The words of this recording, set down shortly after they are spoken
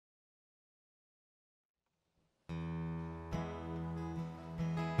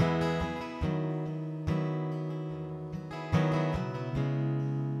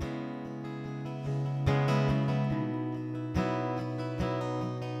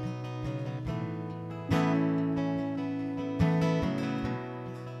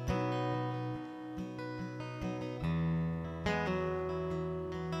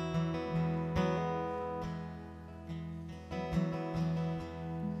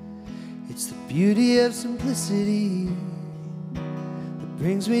beauty of simplicity that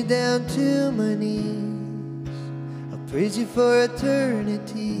brings me down to my knees. I'll praise you for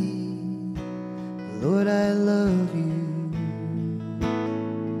eternity. Lord, I love you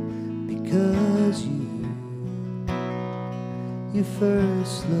because you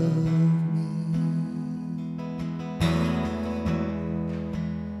first loved me.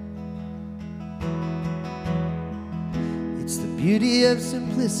 It's the beauty of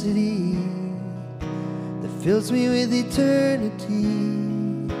simplicity that fills me with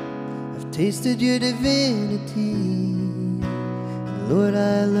eternity. I've tasted your divinity, and Lord,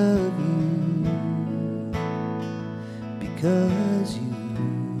 I love you because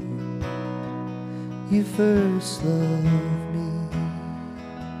you first loved me.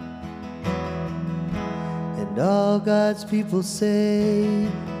 And all God's people say,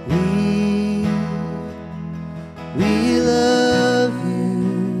 we love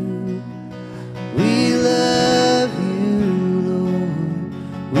you. We love you, Lord.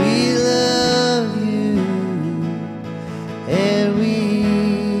 We love you. And we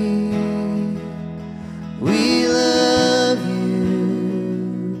love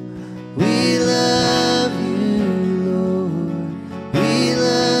you. We love you, Lord. We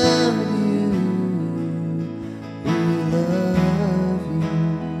love you. We love you.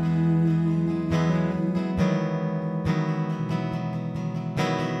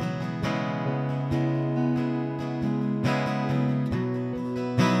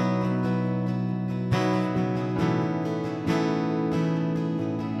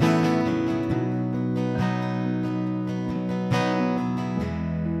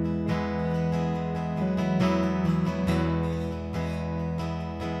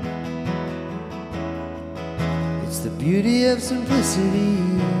 It's the beauty of simplicity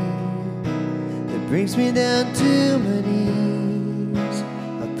that brings me down to my knees.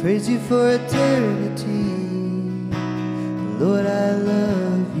 I'll praise you for eternity. Lord, I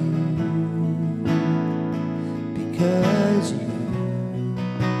love you because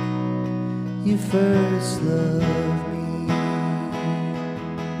you first loved me.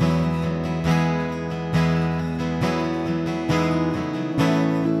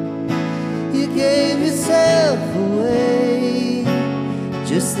 You gave yourself away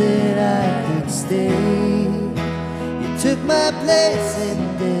just that I could stay. You took my place in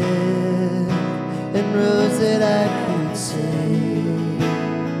death and rose that I could say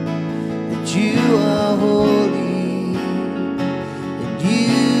that you are holy and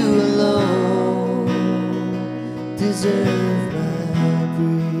you alone deserve my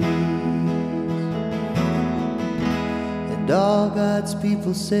praise. And all God's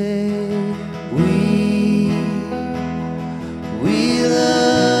people say, we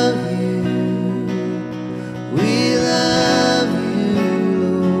love you. We love you,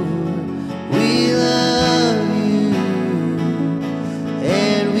 Lord. We love you.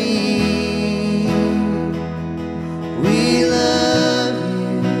 And we love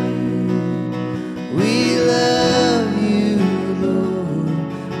you. We love you, Lord.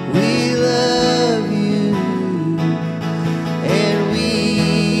 We love you. And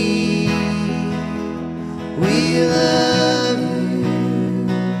we love you.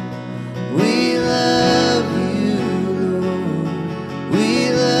 We love you, Lord. We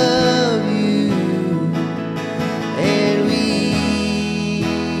love you. And we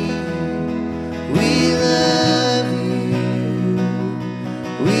love you.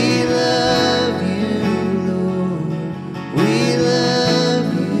 We love you, Lord. We love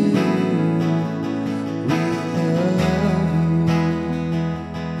you. We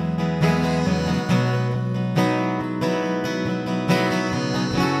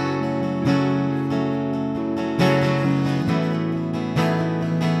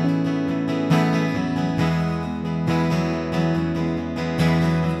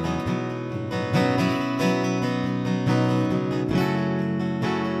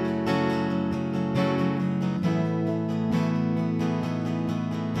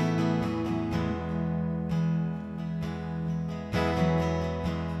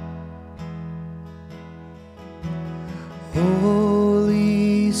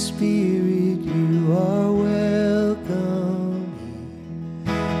Holy Spirit, you are welcome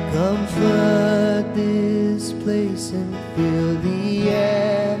here. Come flood this place and fill the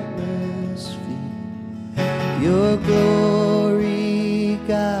atmosphere. Your glory,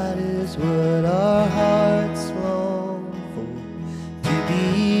 God, is what our hearts long for, to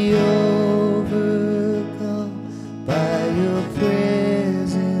be overcome by your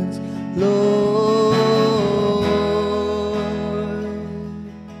presence, Lord.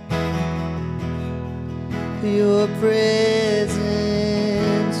 Your presence,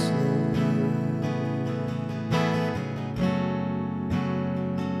 Lord.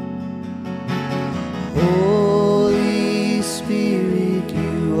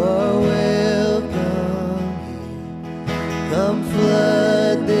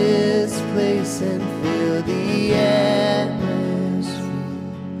 place and fill the atmosphere.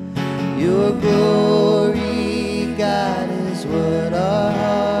 Your glory, God, is what our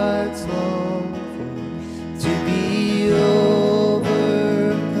hearts long for, to be overcome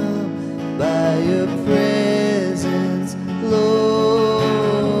by your presence, Lord.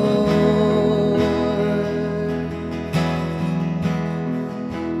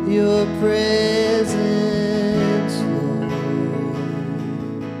 Your presence, Lord.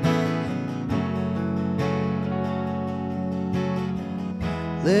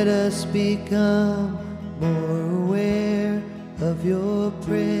 Let us become more aware of your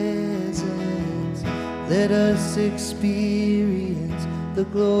presence. Let us experience the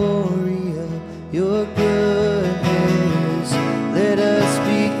glory of your goodness. Let us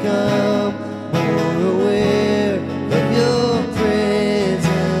become more aware of your presence.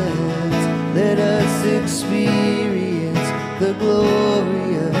 Let us experience the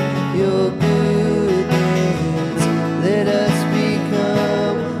glory of your goodness. Let us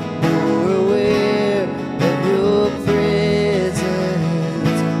become more aware of your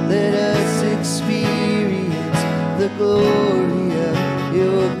presence. Let us experience the glory of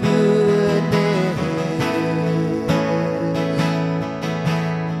your goodness.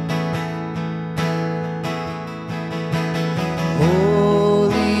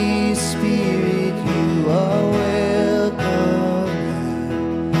 Holy Spirit, you are welcome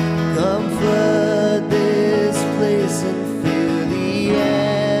here. Come flood this place and fill the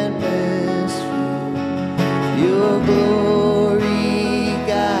atmosphere. Your glory,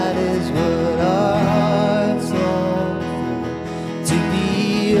 God, is what our hearts long for, to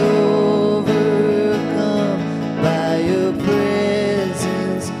be overcome by your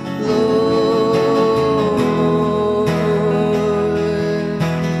presence, Lord.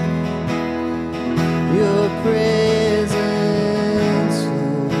 Your presence,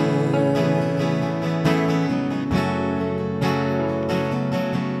 Lord.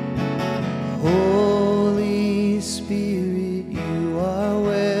 Holy Spirit, you are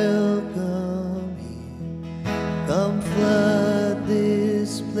welcome here. Come flood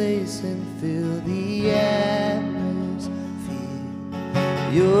this place and fill the atmosphere.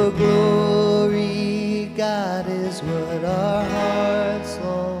 Your glory, God, is what our hearts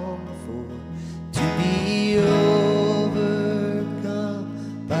long for, to be overcome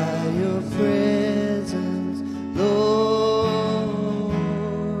by your presence, Lord.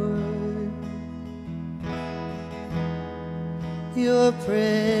 Your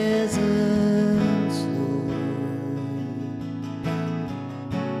presence, Lord.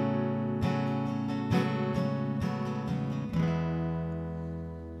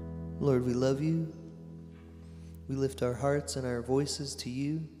 Lord, we love you. We lift our hearts and our voices to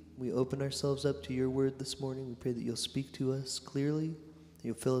you. We open ourselves up to your word this morning. We pray that you'll speak to us clearly, that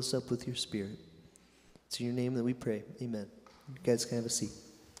you'll fill us up with your spirit. It's in your name that we pray. Amen. You guys can have a seat.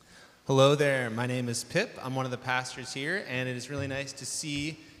 Hello there. My name is Pip. I'm one of the pastors here, and it is really nice to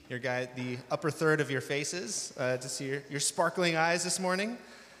see the upper third of your faces, to see your sparkling eyes this morning.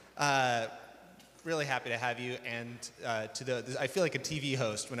 Really happy to have you, and I feel like a TV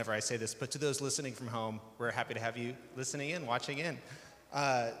host whenever I say this, but to those listening from home, we're happy to have you listening in, watching in.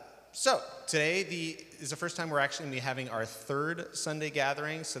 So today is the first time we're actually going to be having our third Sunday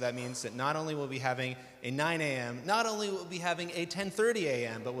gathering, so that means that not only will we be having a 9 a.m., not only will we be having a 10:30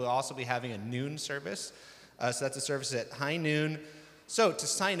 a.m., but we'll also be having a noon service. So that's a service at high noon. So to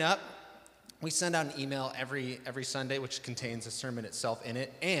sign up, we send out an email every Sunday, which contains a sermon itself in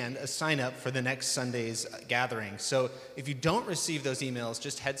it, and a sign-up for the next Sunday's gathering. So if you don't receive those emails,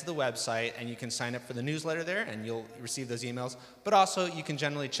 just head to the website, and you can sign up for the newsletter there, and you'll receive those emails. But also, you can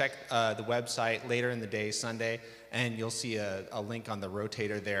generally check the website later in the day, Sunday, and you'll see a link on the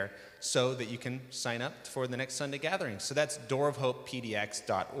rotator there so that you can sign up for the next Sunday gathering. So that's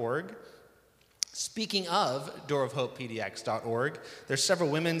doorofhopepdx.org. Speaking of doorofhopepdx.org, there's several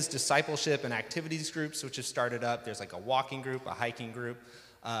women's discipleship and activities groups which have started up. There's like a walking group, a hiking group,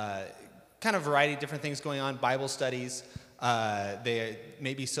 kind of a variety of different things going on, Bible studies. They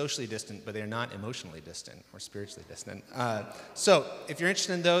may be socially distant, but they're not emotionally distant or spiritually distant. So if you're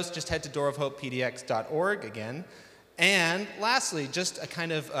interested in those, just head to doorofhopepdx.org again. And lastly, just a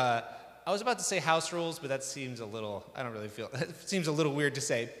kind of... I was about to say house rules, but that seems a little, I don't really feel, it seems a little weird to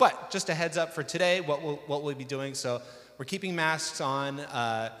say. But just a heads up for today, what we'll be doing. So we're keeping masks on,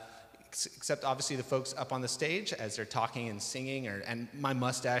 except obviously the folks up on the stage as they're talking and singing, and my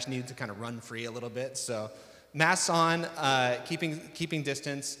mustache needs to kind of run free a little bit. So masks on, keeping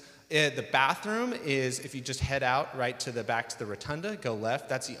distance. The bathroom is, if you just head out right to the back to the rotunda, go left.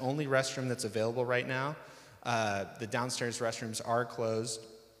 That's the only restroom that's available right now. The downstairs restrooms are closed.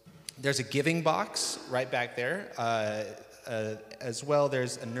 There's a giving box right back there. As well,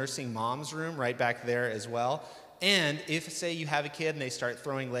 there's a nursing mom's room right back there as well. And if, say, you have a kid and they start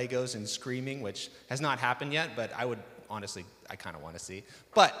throwing Legos and screaming, which has not happened yet, but I kind of want to see.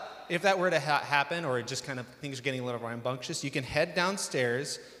 But if that were to happen, or just kind of things are getting a little rambunctious, you can head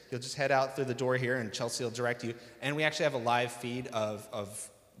downstairs. You'll just head out through the door here, and Chelsea will direct you. And we actually have a live feed of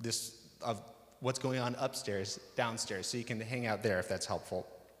what's going on downstairs, so you can hang out there if that's helpful.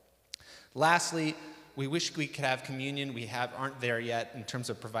 Lastly, we wish we could have communion. We aren't there yet in terms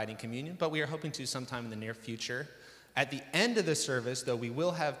of providing communion, but we are hoping to sometime in the near future. At the end of the service, though, we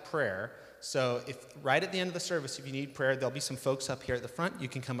will have prayer. So right at the end of the service, if you need prayer, there'll be some folks up here at the front. You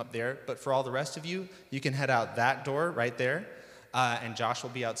can come up there. But for all the rest of you, you can head out that door right there. And Josh will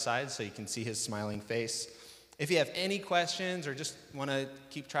be outside, so you can see his smiling face. If you have any questions or just want to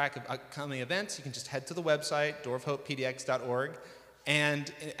keep track of upcoming events, you can just head to the website, doorofhopepdx.org.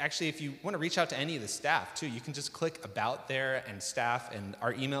 And actually, if you want to reach out to any of the staff, too, you can just click About there and Staff, and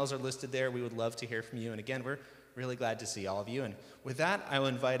our emails are listed there. We would love to hear from you. And again, we're really glad to see all of you. And with that, I will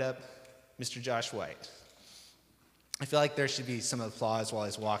invite up Mr. Josh White. I feel like there should be some applause while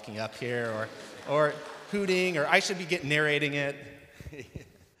he's walking up here, or hooting, or I should be narrating it.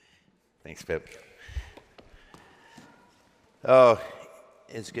 Thanks, Pip. Oh,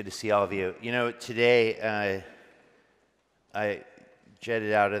 it's good to see all of you. You know, today I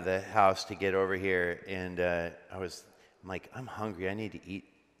jetted out of the house to get over here, and I'm like, I'm hungry. I need to eat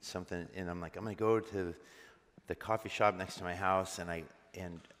something. And I'm like, I'm going to go to the coffee shop next to my house. And I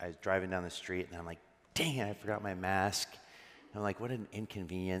was driving down the street, and I'm like, dang it, I forgot my mask. And I'm like, what an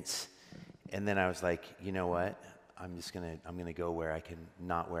inconvenience. And then I was like, you know what? I'm gonna go where I can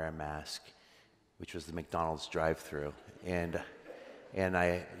not wear a mask, which was the McDonald's drive-thru. And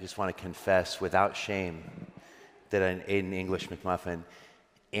I just want to confess without shame that I ate an English McMuffin,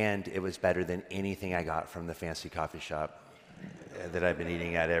 and it was better than anything I got from the fancy coffee shop that I've been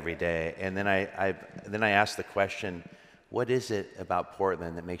eating at every day. And then I asked the question, what is it about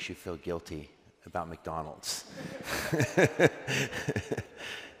Portland that makes you feel guilty about McDonald's?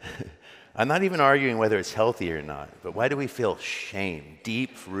 I'm not even arguing whether it's healthy or not, but why do we feel shame,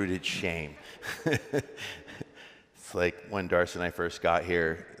 deep-rooted shame? It's like when Darcy and I first got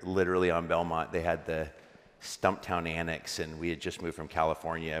here, literally on Belmont, they had the Stumptown Annex, and we had just moved from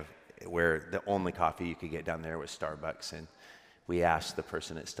California, where the only coffee you could get down there was Starbucks. And we asked the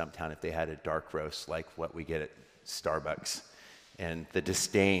person at Stumptown if they had a dark roast like what we get at Starbucks. And the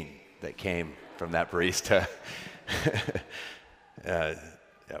disdain that came from that barista,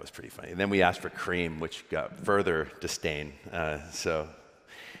 that was pretty funny. And then we asked for cream, which got further disdain.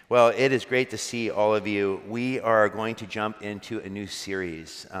 Well, it is great to see all of you. We are going to jump into a new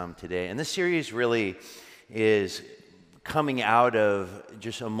series today. And this series really is coming out of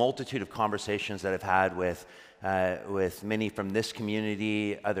just a multitude of conversations that I've had with many from this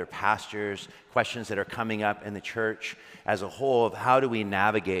community, other pastors, questions that are coming up in the church as a whole of how do we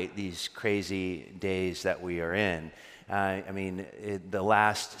navigate these crazy days that we are in. The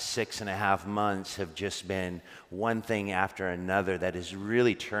last 6.5 months have just been one thing after another that has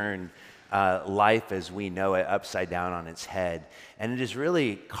really turned life as we know it upside down on its head. And it has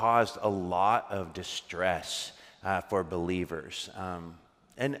really caused a lot of distress for believers.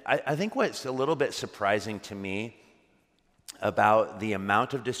 And I think what's a little bit surprising to me about the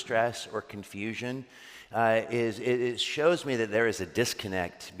amount of distress or confusion is it shows me that there is a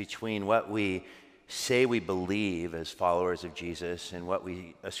disconnect between what we say we believe as followers of Jesus and what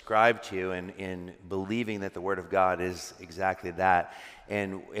we ascribe to in believing that the Word of God is exactly that,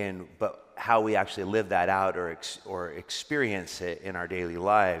 but how we actually live that out or experience it in our daily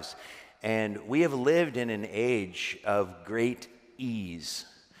lives. And we have lived in an age of great ease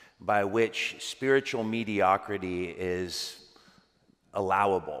by which spiritual mediocrity is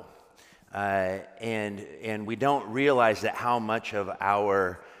allowable. And we don't realize that how much of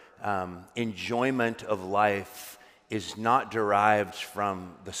our enjoyment of life is not derived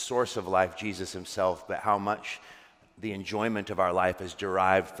from the source of life, Jesus himself, but how much the enjoyment of our life is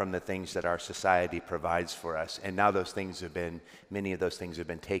derived from the things that our society provides for us. And now many of those things have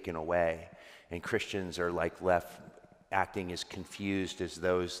been taken away. And Christians are left acting as confused as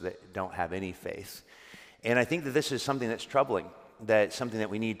those that don't have any faith. And I think that this is something that's troubling, that's something that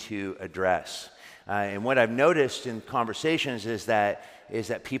we need to address. And what I've noticed in conversations is that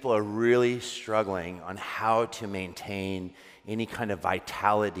people are really struggling on how to maintain any kind of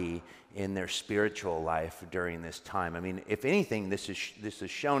vitality in their spiritual life during this time. I mean, if anything, this has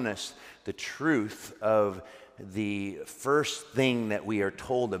shown us the truth of the first thing that we are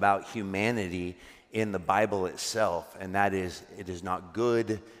told about humanity in the Bible itself, and that is, it is not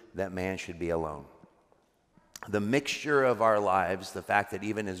good that man should be alone. The mixture of our lives, the fact that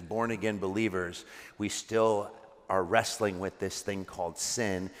even as born-again believers, we still are wrestling with this thing called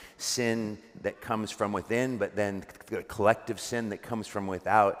sin that comes from within, but then the collective sin that comes from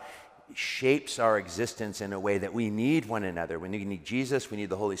without, shapes our existence in a way that we need one another. We need Jesus, we need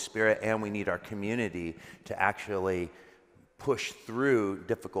the Holy Spirit, and we need our community to actually push through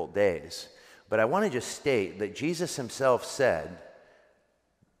difficult days. But I want to just state that Jesus himself said,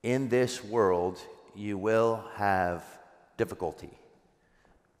 in this world, you will have difficulty.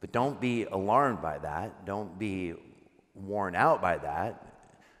 But don't be alarmed by that. Don't be worn out by that,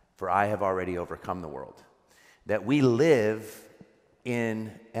 for I have already overcome the world. That we live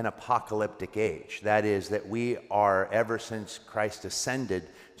in an apocalyptic age. That is, that we are, ever since Christ ascended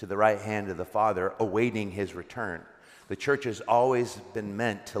to the right hand of the Father, awaiting his return. The church has always been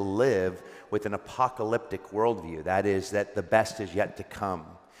meant to live with an apocalyptic worldview. That is, that the best is yet to come,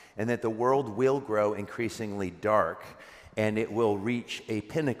 and that the world will grow increasingly dark, and it will reach a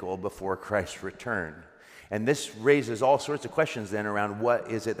pinnacle before Christ's return. And this raises all sorts of questions then around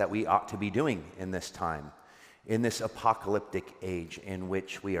what is it that we ought to be doing in this time, in this apocalyptic age in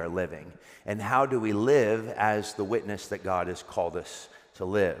which we are living. And how do we live as the witness that God has called us to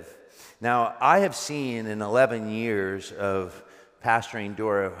live? Now, I have seen in 11 years of pastoring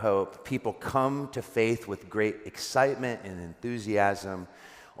Door of Hope, people come to faith with great excitement and enthusiasm,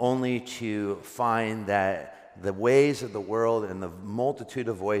 only to find that the ways of the world and the multitude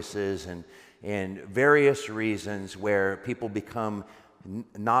of voices and various reasons where people become,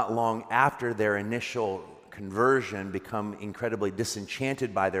 not long after their initial conversion, become incredibly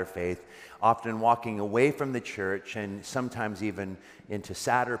disenchanted by their faith, often walking away from the church, and sometimes even into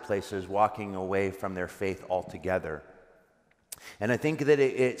sadder places, walking away from their faith altogether. And I think that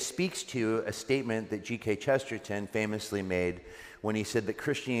it speaks to a statement that G.K. Chesterton famously made when he said that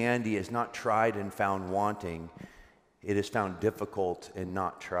Christianity is not tried and found wanting, it is found difficult and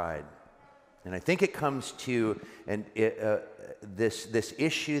not tried. And I think it comes to this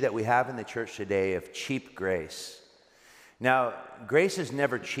issue that we have in the church today of cheap grace. Now, grace is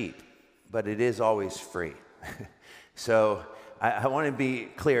never cheap, but it is always free. So I want to be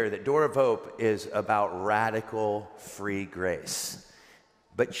clear that Door of Hope is about radical free grace.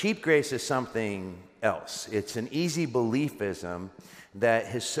 But cheap grace is something else. It's an easy beliefism that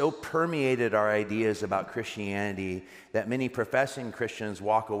has so permeated our ideas about Christianity that many professing Christians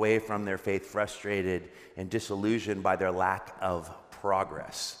walk away from their faith frustrated and disillusioned by their lack of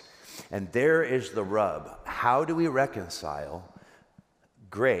progress. And there is the rub. How do we reconcile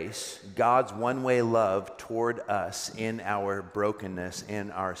grace, God's one-way love toward us in our brokenness,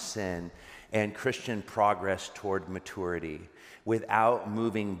 in our sin, and Christian progress toward maturity, without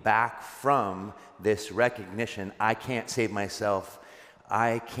moving back from this recognition, I can't save myself,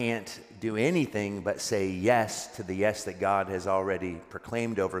 I can't do anything but say yes to the yes that God has already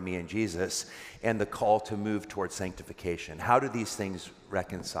proclaimed over me in Jesus, and the call to move towards sanctification. How do these things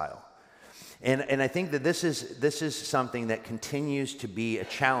reconcile? And I think that this is something that continues to be a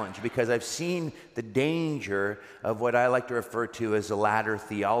challenge, because I've seen the danger of what I like to refer to as a ladder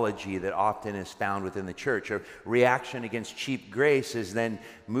theology that often is found within the church. A reaction against cheap grace is then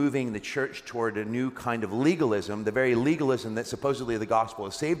moving the church toward a new kind of legalism, the very legalism that supposedly the gospel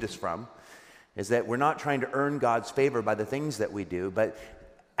has saved us from, is that we're not trying to earn God's favor by the things that we do, but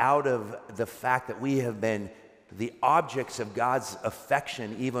out of the fact that we have been the objects of God's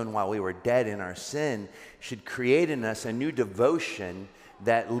affection, even while we were dead in our sin, should create in us a new devotion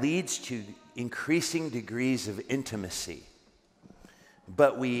that leads to increasing degrees of intimacy.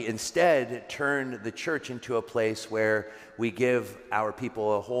 But we instead turn the church into a place where we give our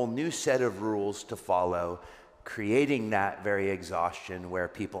people a whole new set of rules to follow, creating that very exhaustion where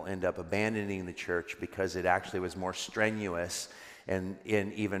people end up abandoning the church because it actually was more strenuous and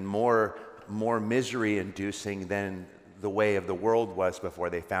even more misery-inducing than the way of the world was before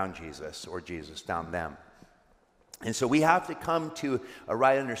they found Jesus or Jesus found them. And so we have to come to a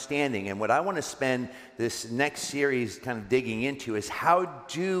right understanding. And what I want to spend this next series kind of digging into is, how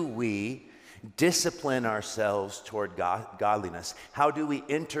do we discipline ourselves toward godliness? How do we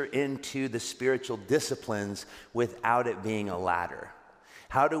enter into the spiritual disciplines without it being a ladder?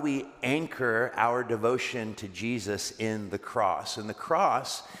 How do we anchor our devotion to Jesus in the cross? And the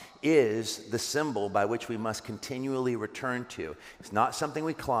cross is the symbol by which we must continually return to. It's not something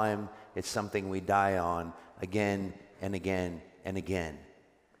we climb, it's something we die on again and again and again.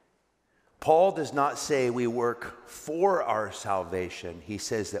 Paul does not say we work for our salvation. He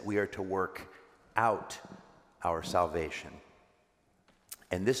says that we are to work out our salvation.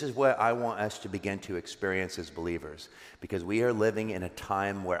 And this is what I want us to begin to experience as believers, because we are living in a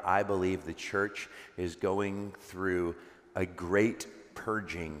time where I believe the church is going through a great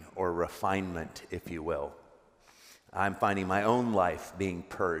purging or refinement, if you will. I'm finding my own life being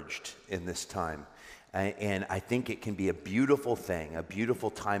purged in this time. And I think it can be a beautiful thing, a beautiful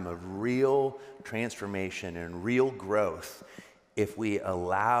time of real transformation and real growth if we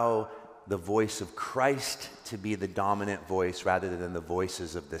allow the voice of Christ to be the dominant voice rather than the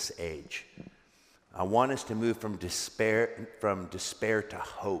voices of this age. I want us to move from despair to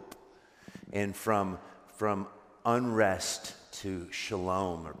hope, and from unrest to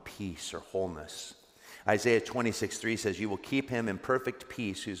shalom or peace or wholeness. Isaiah 26:3 says, "You will keep him in perfect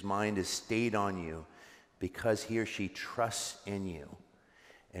peace whose mind is stayed on you, because he or she trusts in you."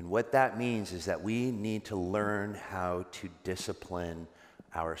 And what that means is that we need to learn how to discipline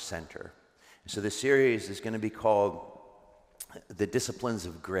our center. So this series is going to be called The Disciplines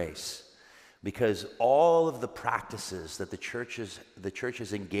of Grace, because all of the practices that the church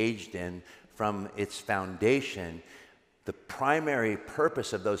is engaged in from its foundation, the primary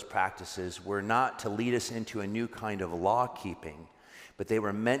purpose of those practices were not to lead us into a new kind of law keeping, but they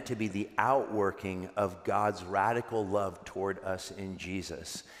were meant to be the outworking of God's radical love toward us in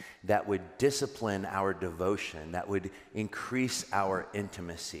Jesus that would discipline our devotion, that would increase our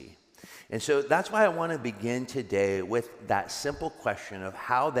intimacy. And so that's why I want to begin today with that simple question of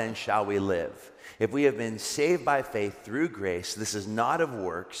how then shall we live? If we have been saved by faith through grace, this is not of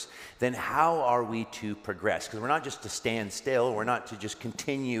works, then how are we to progress? Because we're not just to stand still, we're not to just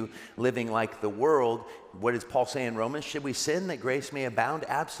continue living like the world. What does Paul say in Romans? Should we sin that grace may abound?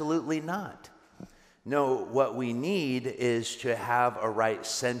 Absolutely not. No, what we need is to have a right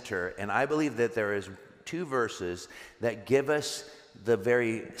center. And I believe that there is 2 verses that give us the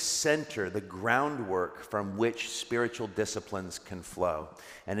very center, the groundwork from which spiritual disciplines can flow.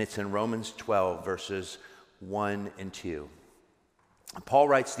 And it's in Romans 12, verses 1 and 2. Paul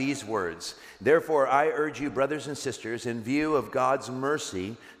writes these words, "Therefore I urge you, brothers and sisters, in view of God's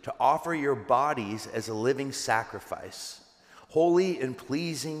mercy, to offer your bodies as a living sacrifice, holy and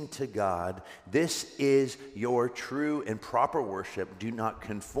pleasing to God. This is your true and proper worship. Do not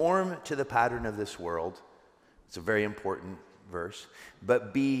conform to the pattern of this world." It's a very important verse.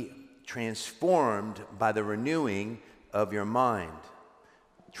 "But be transformed by the renewing of your mind."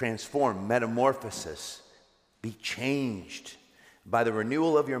 Transform, metamorphosis. Be changed by the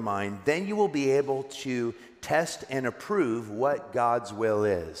renewal of your mind. Then you will be able to test and approve what God's will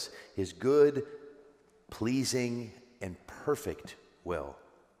is, his good, pleasing, and perfect will.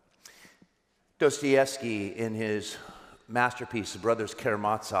 Dostoevsky, in his masterpiece, Brothers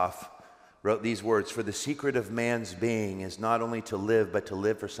Karamazov, wrote these words, "For the secret of man's being is not only to live, but to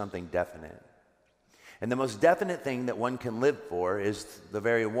live for something definite. And the most definite thing that one can live for is the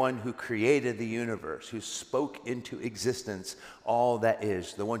very one who created the universe, who spoke into existence all that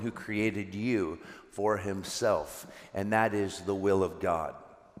is, the one who created you for himself, and that is the will of God.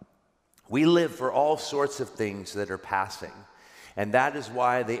 We live for all sorts of things that are passing, and that is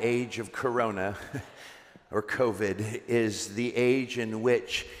why the age of Corona, or COVID, is the age in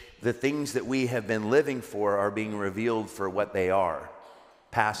which the things that we have been living for are being revealed for what they are,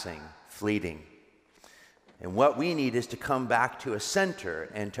 passing, fleeting. And what we need is to come back to a center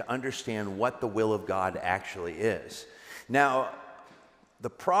and to understand what the will of God actually is. Now, the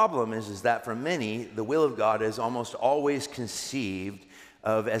problem is that for many, the will of God is almost always conceived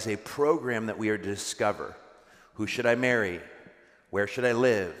of as a program that we are to discover. Who should I marry? Where should I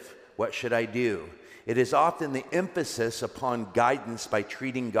live? What should I do? It is often the emphasis upon guidance by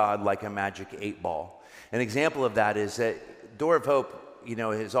treating God like a magic 8-ball. An example of that is that Door of Hope,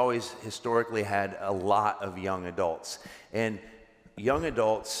 has always historically had a lot of young adults. And young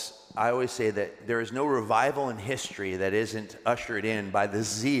adults, I always say that there is no revival in history that isn't ushered in by the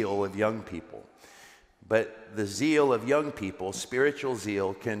zeal of young people. But the zeal of young people, spiritual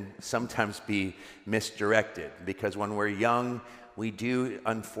zeal, can sometimes be misdirected, because when we're young, we do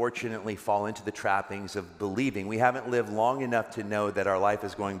unfortunately fall into the trappings of believing. We haven't lived long enough to know that our life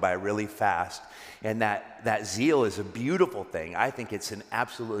is going by really fast, and that zeal is a beautiful thing. I think it's an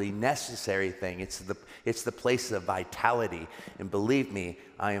absolutely necessary thing. It's the place of vitality. And believe me,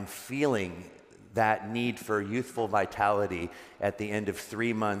 I am feeling that need for youthful vitality at the end of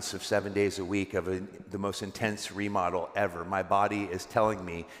 3 months of 7 days a week of the most intense remodel ever. My body is telling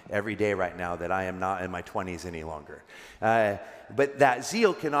me every day right now that I am not in my 20s any longer. But that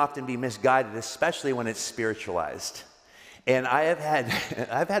zeal can often be misguided, especially when it's spiritualized. And I've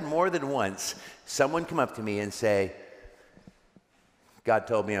had more than once someone come up to me and say, "God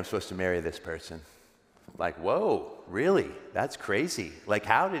told me I'm supposed to marry this person." Like, whoa, really? That's crazy. Like,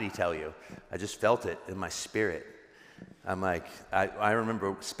 how did he tell you? I just felt it in my spirit. I'm like, I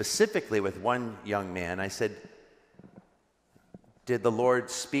remember specifically with one young man, I said, did the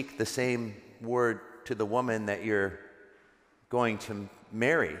Lord speak the same word to the woman that you're going to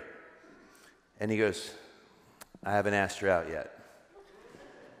marry? And he goes, I haven't asked her out yet.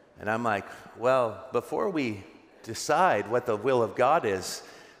 And I'm like, well, before we decide what the will of God is,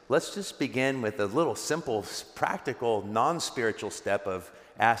 let's just begin with a little simple, practical, non-spiritual step of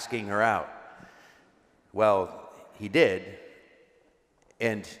asking her out. Well, he did,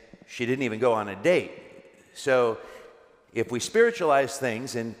 and she didn't even go on a date. So if we spiritualize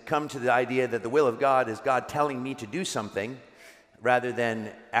things and come to the idea that the will of God is God telling me to do something, rather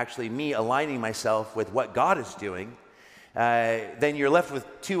than actually me aligning myself with what God is doing, then you're left with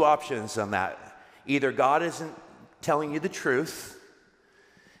two options on that. Either God isn't telling you the truth,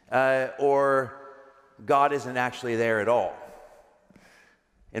 or God isn't actually there at all.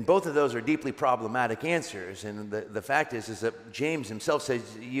 And both of those are deeply problematic answers. And the fact is that James himself says,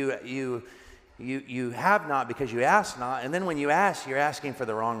 you have not because you ask not. And then when you ask, you're asking for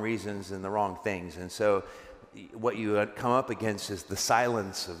the wrong reasons and the wrong things. And so what you come up against is the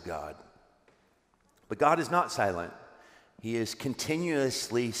silence of God. But God is not silent. He is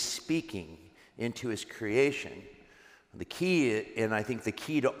continuously speaking into his creation. The key, and I think the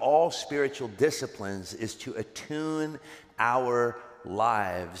key to all spiritual disciplines, is to attune our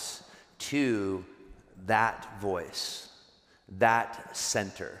lives to that voice, that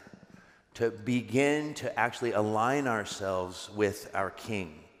center, to begin to actually align ourselves with our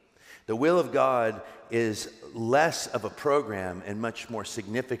King. The will of God is less of a program and much more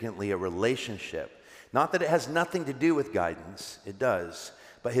significantly a relationship. Not that it has nothing to do with guidance, it does,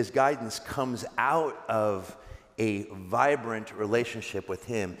 but his guidance comes out of a vibrant relationship with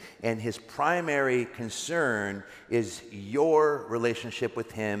him. And his primary concern is your relationship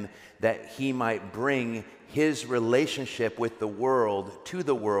with him, that he might bring his relationship with the world to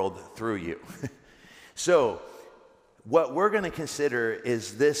the world through you. So what we're going to consider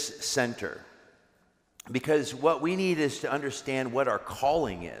is this center, because what we need is to understand what our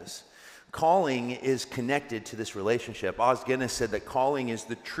calling is. Calling is connected to this relationship. Os Guinness said that calling is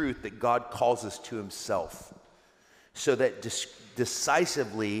the truth that God calls us to himself, so that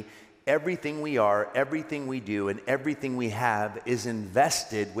decisively everything we are, everything we do, and everything we have is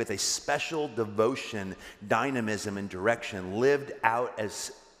invested with a special devotion, dynamism, and direction, lived out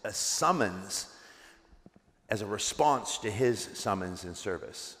as a summons, as a response to his summons and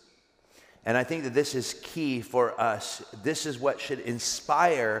service. And I think that this is key for us. This is what should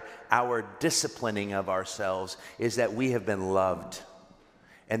inspire our disciplining of ourselves, is that we have been loved.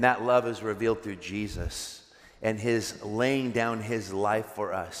 And that love is revealed through Jesus and his laying down his life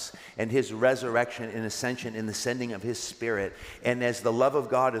for us, and his resurrection and ascension in the sending of his Spirit. And as the love of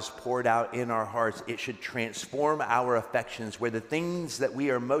God is poured out in our hearts, it should transform our affections, where the things that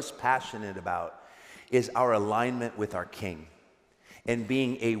we are most passionate about is our alignment with our King, and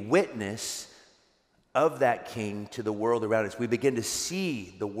being a witness of that King to the world around us. We begin to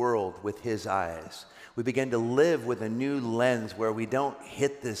see the world with his eyes. We begin to live with a new lens, where we don't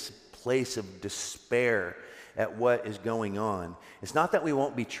hit this place of despair at what is going on. It's not that we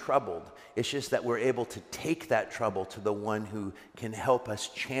won't be troubled. It's just that we're able to take that trouble to the one who can help us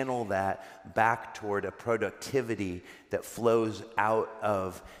channel that back toward a productivity that flows out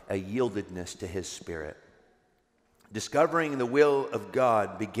of a yieldedness to his Spirit. Discovering the will of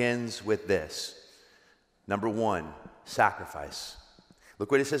God begins with this. Number one, sacrifice.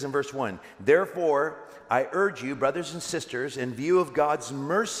 Look what it says in verse 1. Therefore, I urge you, brothers and sisters, in view of God's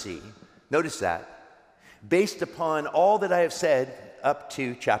mercy, notice that, based upon all that I have said up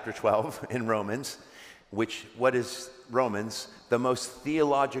to chapter 12 in Romans, what is Romans? The most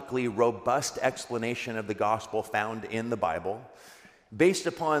theologically robust explanation of the gospel found in the Bible. Based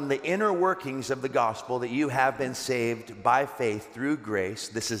upon the inner workings of the gospel, that you have been saved by faith through grace.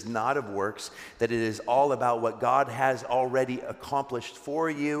 This is not of works, that it is all about what God has already accomplished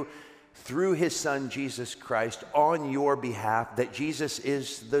for you through his Son, Jesus Christ, on your behalf, that Jesus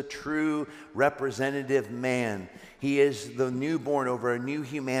is the true representative man. He is the newborn over a new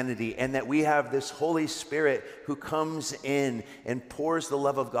humanity, and that we have this Holy Spirit who comes in and pours the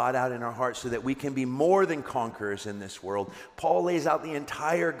love of God out in our hearts, so that we can be more than conquerors in this world. Paul lays out the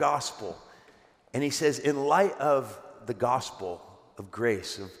entire gospel, and he says, in light of the gospel of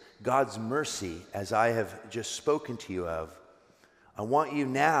grace, of God's mercy, as I have just spoken to you of, I want you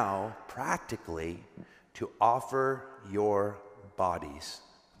now, practically, to offer your bodies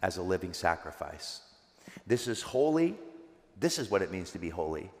as a living sacrifice. This is holy. This is what it means to be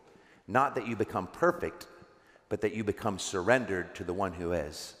holy. not that you become perfect, but that you become surrendered to the one who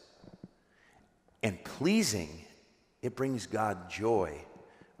is. And pleasing, it brings God joy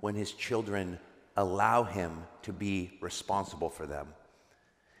when his children allow him to be responsible for them.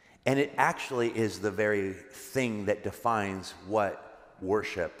 And it actually is the very thing that defines what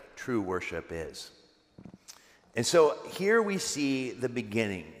worship, true worship is. And so here we see the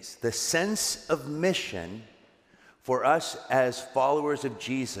beginnings. The sense of mission for us as followers of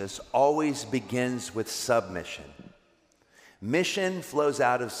Jesus always begins with submission. Mission flows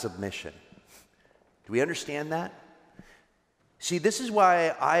out of submission. Do we understand that? See, this is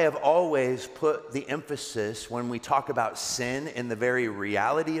why I have always put the emphasis when we talk about sin and the very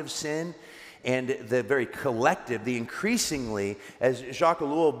reality of sin and the very collective, the increasingly, as Jacques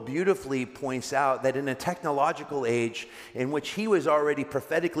Ellul beautifully points out, that in a technological age in which he was already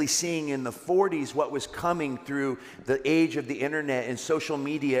prophetically seeing in the 40s what was coming through the age of the internet and social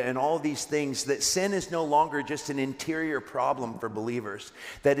media and all these things, that sin is no longer just an interior problem for believers,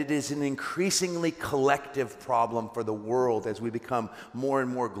 that it is an increasingly collective problem for the world as we become more and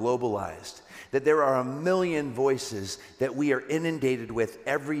more globalized. That there are a million voices that we are inundated with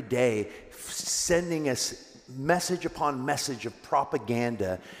every day, sending us message upon message of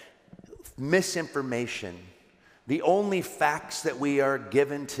propaganda, misinformation. The only facts that we are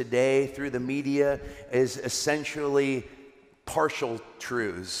given today through the media is essentially partial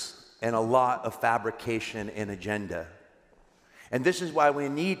truths and a lot of fabrication and agenda. And this is why we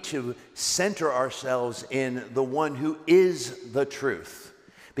need to center ourselves in the one who is the truth.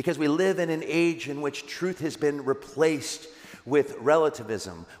 Because we live in an age in which truth has been replaced with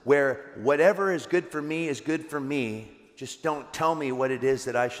relativism, where whatever is good for me is good for me. Just don't tell me what it is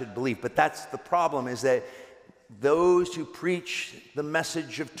that I should believe. But that's the problem, is that those who preach the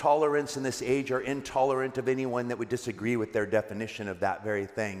message of tolerance in this age are intolerant of anyone that would disagree with their definition of that very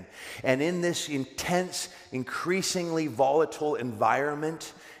thing. And in this intense, increasingly volatile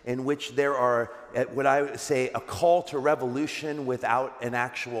environment in which there are, what I would say, a call to revolution without an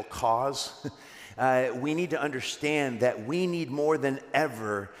actual cause, we need to understand that we need more than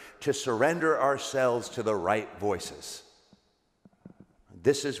ever to surrender ourselves to the right voices.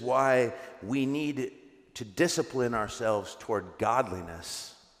 This is why we need to discipline ourselves toward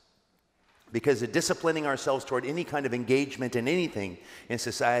godliness. Because disciplining ourselves toward any kind of engagement in anything in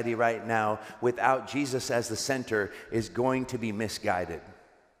society right now without Jesus as the center is going to be misguided.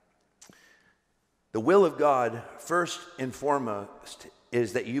 The will of God, first and foremost,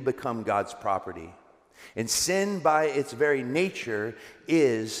 is that you become God's property. And sin, by its very nature,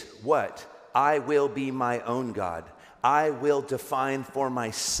 is what? I will be my own God. I will define for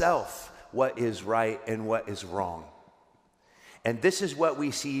myself what is right and what is wrong. And this is what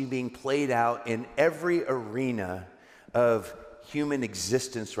we see being played out in every arena of human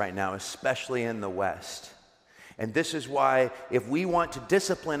existence right now, especially in the West. And this is why, if we want to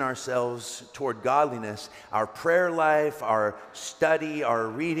discipline ourselves toward godliness, our prayer life, our study, our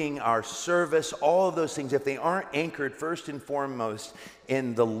reading, our service, all of those things, if they aren't anchored first and foremost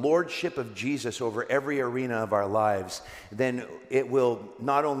in the lordship of Jesus over every arena of our lives, then it will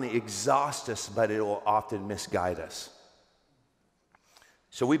not only exhaust us, but it will often misguide us.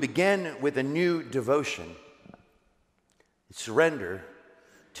 So we begin with a new devotion. Surrender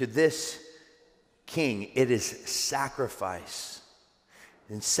to this King. It is sacrifice.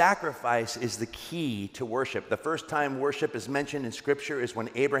 And sacrifice is the key to worship. The first time worship is mentioned in Scripture is when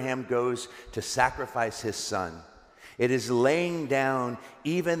Abraham goes to sacrifice his son. It is laying down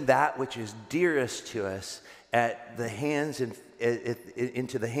even that which is dearest to us at the hands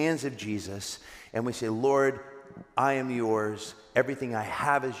into the hands of Jesus. And we say, Lord, I am yours. Everything I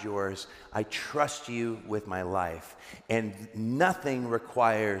have is yours. I trust you with my life. And nothing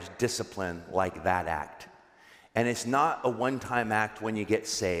requires discipline like that act. And it's not a one-time act when you get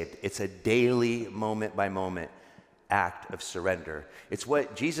saved. It's a daily, moment-by-moment act of surrender. It's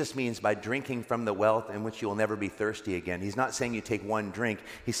what Jesus means by drinking from the well in which you will never be thirsty again. He's not saying you take one drink.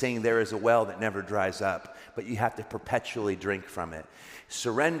 He's saying there is a well that never dries up, but you have to perpetually drink from it.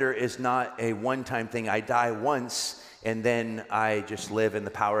 Surrender is not a one-time thing. I die once and then I just live in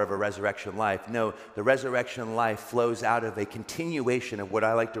the power of a resurrection life. No, the resurrection life flows out of a continuation of what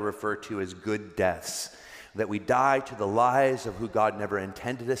I like to refer to as good deaths. That we die to the lies of who God never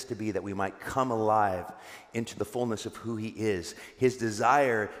intended us to be, that we might come alive into the fullness of who he is. His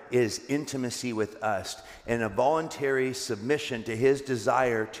desire is intimacy with us and a voluntary submission to his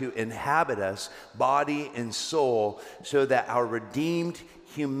desire to inhabit us, body and soul, so that our redeemed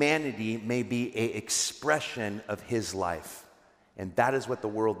humanity may be an expression of his life. And that is what the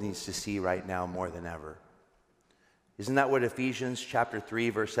world needs to see right now more than ever. Isn't that what Ephesians chapter 3,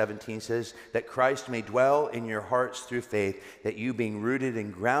 verse 17 says? That Christ may dwell in your hearts through faith, that you being rooted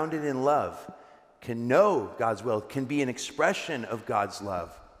and grounded in love can know God's will, can be an expression of God's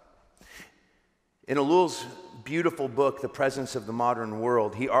love. In Ellul's beautiful book, The Presence of the Modern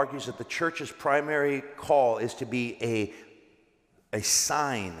World, he argues that the church's primary call is to be a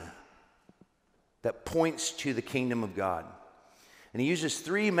sign that points to the kingdom of God. And he uses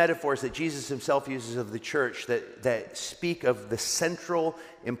three metaphors that Jesus himself uses of the church that speak of the central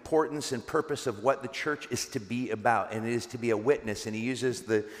importance and purpose of what the church is to be about, and it is to be a witness. And he uses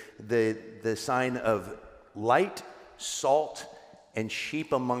the sign of light, salt, and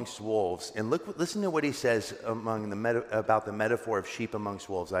sheep amongst wolves. And listen to what he says about the metaphor of sheep amongst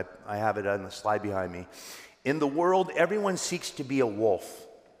wolves. I have it on the slide behind me. In the world, everyone seeks to be a wolf.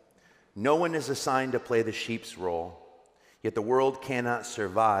 No one is assigned to play the sheep's role. Yet the world cannot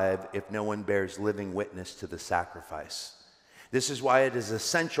survive if no one bears living witness to the sacrifice. This is why it is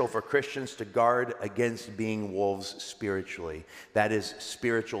essential for Christians to guard against being wolves spiritually. That is,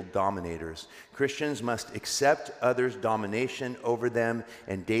 spiritual dominators. Christians must accept others' domination over them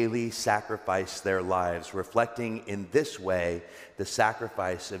and daily sacrifice their lives, reflecting in this way the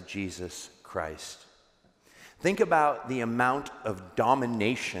sacrifice of Jesus Christ. Think about the amount of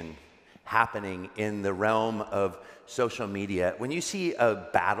domination happening in the realm of social media. When you see a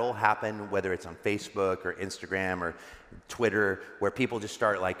battle happen, whether it's on Facebook or Instagram or Twitter, where people just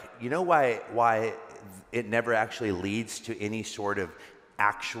start like, you know why it never actually leads to any sort of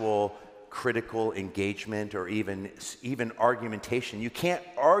actual critical engagement or even argumentation. You can't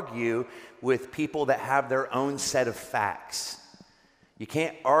argue with people that have their own set of facts. You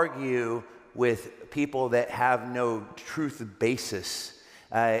can't argue with people that have no truth basis.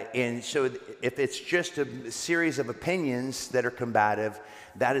 And so if it's just a series of opinions that are combative,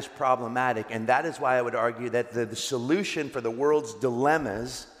 that is problematic. And that is why I would argue that the solution for the world's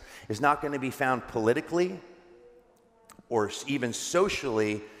dilemmas is not going to be found politically or even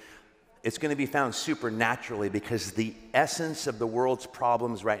socially. It's going to be found supernaturally, because the essence of the world's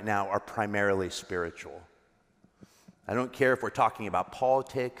problems right now are primarily spiritual. I don't care if we're talking about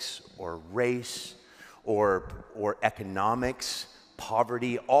politics or race or economics,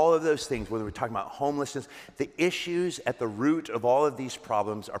 poverty, all of those things, whether we're talking about homelessness, the issues at the root of all of these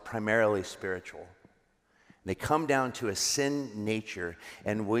problems are primarily spiritual. They come down to a sin nature,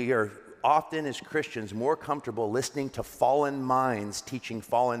 and we are often as Christians more comfortable listening to fallen minds teaching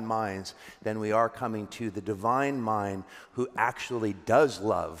fallen minds than we are coming to the divine mind who actually does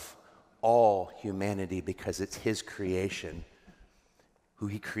love all humanity because it's his creation, who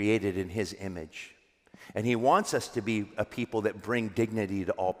he created in his image. And he wants us to be a people that bring dignity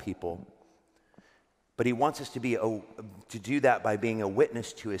to all people. But he wants us to do that by being a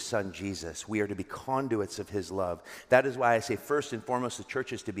witness to his son, Jesus. We are to be conduits of his love. That is why I say first and foremost, the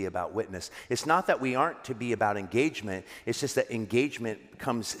church is to be about witness. It's not that we aren't to be about engagement. It's just that engagement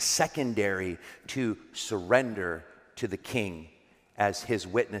comes secondary to surrender to the King as his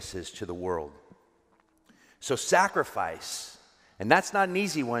witnesses to the world. So sacrifice. And that's not an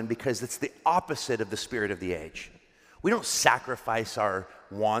easy one, because it's the opposite of the spirit of the age. We don't sacrifice our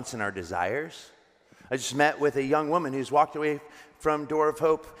wants and our desires. I just met with a young woman who's walked away from Door of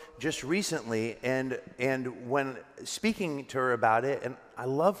Hope just recently, and when speaking to her about it, and I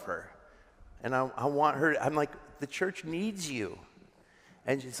love her, and I want her, I'm like, the church needs you.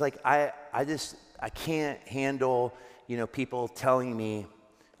 And she's like, I can't handle, people telling me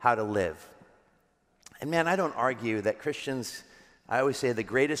how to live. And man, I don't argue that Christians, I always say the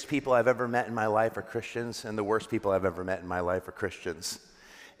greatest people I've ever met in my life are Christians, and the worst people I've ever met in my life are Christians.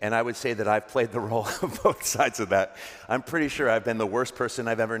 And I would say that I've played the role of both sides of that. I'm pretty sure I've been the worst person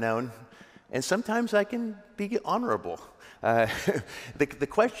I've ever known, and sometimes I can be honorable. The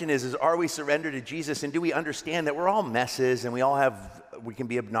question is are we surrendered to Jesus, and do we understand that we're all messes and we can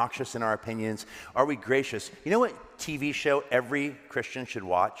be obnoxious in our opinions? Are we gracious? You know what TV show every Christian should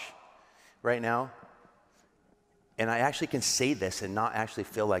watch right now? And I actually can say this and not actually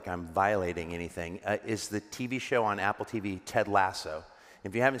feel like I'm violating anything, is the TV show on Apple TV, Ted Lasso.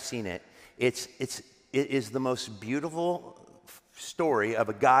 If you haven't seen it, it is the most beautiful story of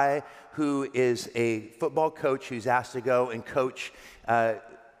a guy who is a football coach who's asked to go and coach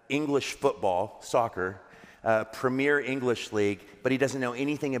English football, soccer, Premier English League, but he doesn't know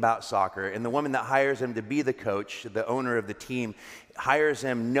anything about soccer. And the woman that hires him to be the coach, the owner of the team, hires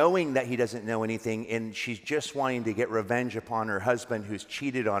him knowing that he doesn't know anything, and she's just wanting to get revenge upon her husband who's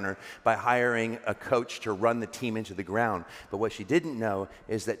cheated on her by hiring a coach to run the team into the ground. But what she didn't know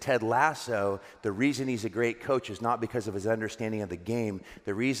is that Ted Lasso, the reason he's a great coach is not because of his understanding of the game.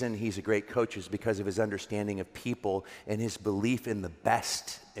 The reason he's a great coach is because of his understanding of people and his belief in the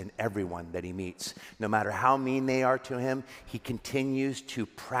best in everyone that he meets. No matter how mean they are to him, he continues to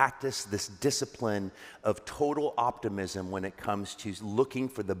practice this discipline of total optimism when it comes to looking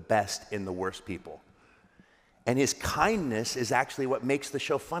for the best in the worst people. And his kindness is actually what makes the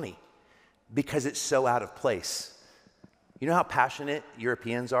show funny, because it's so out of place. You know how passionate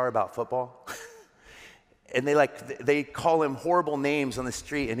Europeans are about football? And they call him horrible names on the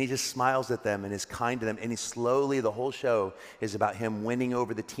street, and he just smiles at them and is kind to them. And the whole show is about him winning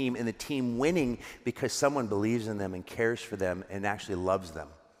over the team, and the team winning because someone believes in them and cares for them and actually loves them.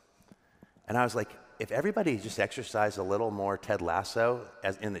 And I was like, if everybody just exercised a little more Ted Lasso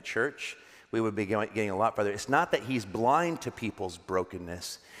as in the church, we would be getting a lot further. It's not that he's blind to people's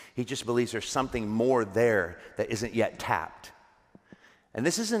brokenness. He just believes there's something more there that isn't yet tapped. And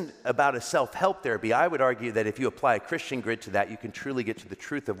this isn't about a self-help therapy. I would argue that if you apply a Christian grid to that, you can truly get to the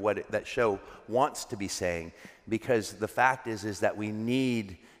truth of what that show wants to be saying, because the fact is that we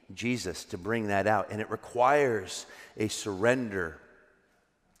need Jesus to bring that out, and it requires a surrender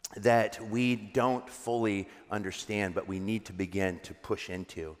that we don't fully understand, but we need to begin to push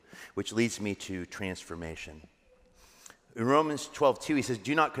into, which leads me to transformation. In Romans 12:2, he says,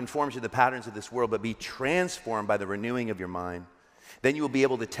 "Do not conform to the patterns of this world, but be transformed by the renewing of your mind. Then you will be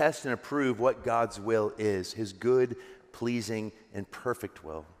able to test and approve what God's will is, his good, pleasing, and perfect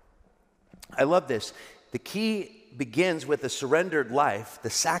will." I love this. The key begins with a surrendered life, the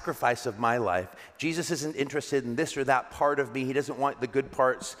sacrifice of my life. Jesus isn't interested in this or that part of me. He doesn't want the good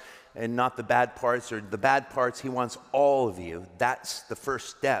parts and not the bad parts, or the bad parts. He wants all of you. That's the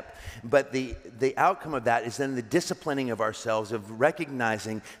first step. But the outcome of that is then the disciplining of ourselves, of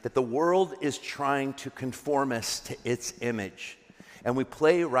recognizing that the world is trying to conform us to its image, and we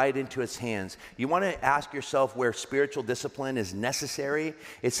play right into its hands. You want to ask yourself where spiritual discipline is necessary?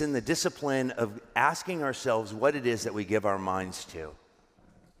 It's in the discipline of asking ourselves what it is that we give our minds to.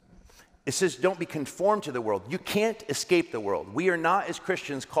 It says, don't be conformed to the world. You can't escape the world. We are not, as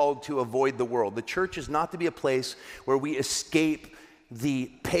Christians, called to avoid the world. The church is not to be a place where we escape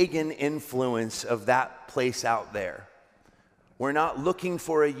the pagan influence of that place out there. We're not looking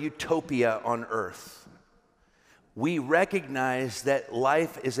for a utopia on earth. We recognize that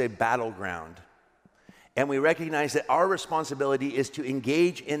life is a battleground, and we recognize that our responsibility is to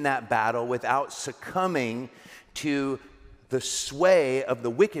engage in that battle without succumbing to the sway of the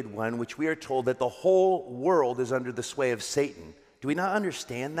wicked one, which we are told that the whole world is under the sway of Satan. Do we not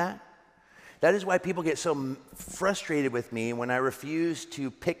understand that? That is why people get so frustrated with me when I refuse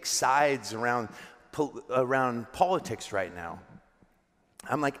to pick sides around politics right now.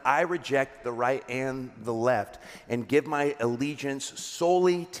 I'm like, I reject the right and the left and give my allegiance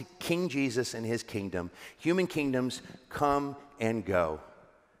solely to King Jesus and his kingdom. Human kingdoms come and go.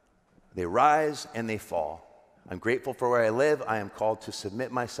 They rise and they fall. I'm grateful for where I live. I am called to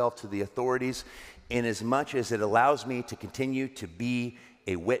submit myself to the authorities in as much as it allows me to continue to be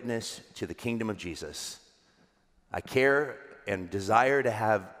a witness to the kingdom of Jesus. I care and desire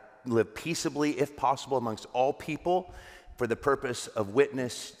to live peaceably, if possible, amongst all people, for the purpose of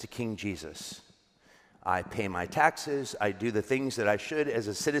witness to King Jesus. I pay my taxes, I do the things that I should as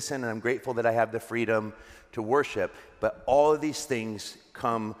a citizen, and I'm grateful that I have the freedom to worship, but all of these things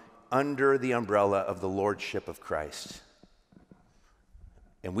come under the umbrella of the lordship of Christ.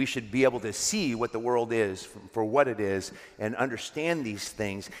 And we should be able to see what the world is for what it is and understand these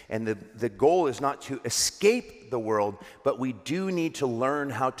things. And the goal is not to escape the world, but we do need to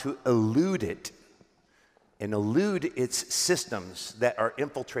learn how to elude it and elude its systems that are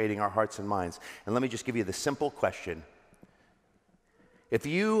infiltrating our hearts and minds. And let me just give you the simple question. If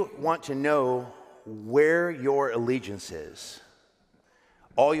you want to know where your allegiance is,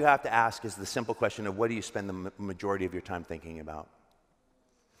 all you have to ask is the simple question of what do you spend the majority of your time thinking about?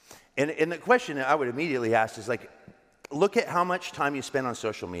 And the question that I would immediately ask is like, look at how much time you spend on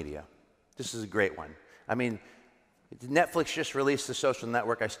social media. This is a great one. I mean, Netflix just released The Social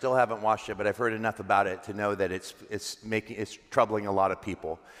Network. I still haven't watched it, but I've heard enough about it to know that it's troubling a lot of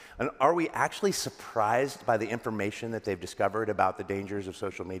people. And are we actually surprised by the information that they've discovered about the dangers of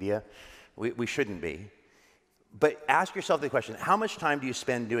social media? We shouldn't be. But ask yourself the question, how much time do you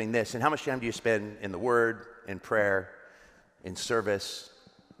spend doing this? And how much time do you spend in the Word, in prayer, in service,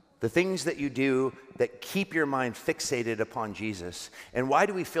 The things that you do that keep your mind fixated upon Jesus. And why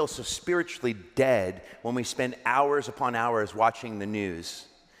do we feel so spiritually dead when we spend hours upon hours watching the news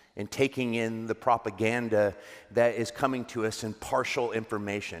and taking in the propaganda that is coming to us in partial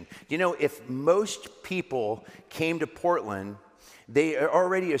information? You know, if most people came to Portland, they are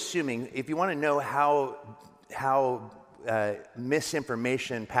already assuming, if you want to know how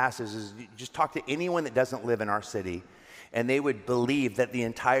misinformation passes, is you just talk to anyone that doesn't live in our city, and they would believe that the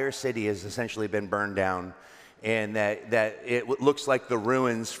entire city has essentially been burned down and that it looks like the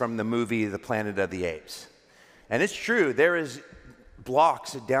ruins from the movie The Planet of the Apes. And it's true, there is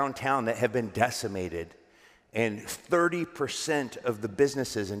blocks of downtown that have been decimated, and 30% of the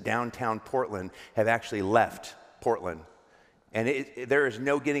businesses in downtown Portland have actually left Portland. And there is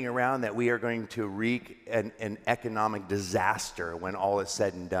no getting around that we are going to wreak an economic disaster when all is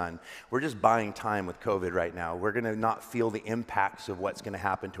said and done. We're just buying time with COVID right now. We're going to not feel the impacts of what's going to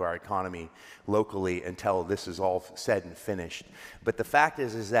happen to our economy locally until this is all said and finished. But the fact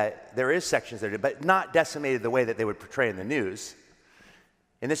is that there is sections there, but not decimated the way that they would portray in the news.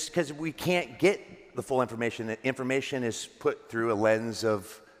 And this is because we can't get the full information. The information is put through a lens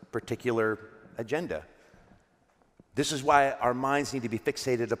of particular agenda. This is why our minds need to be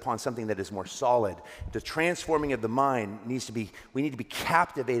fixated upon something that is more solid. The transforming of the mind we need to be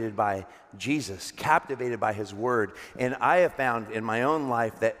captivated by Jesus, captivated by his word. And I have found in my own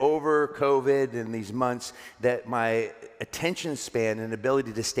life that over COVID and these months that my attention span and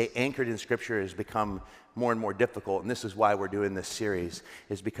ability to stay anchored in scripture has become more and more difficult. And this is why we're doing this series,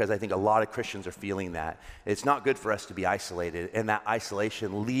 is because I think a lot of Christians are feeling that. It's not good for us to be isolated, and that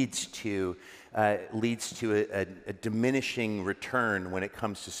isolation leads to a diminishing return when it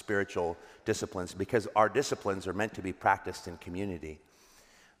comes to spiritual disciplines, because our disciplines are meant to be practiced in community.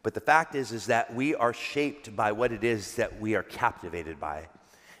 But the fact is that we are shaped by what it is that we are captivated by.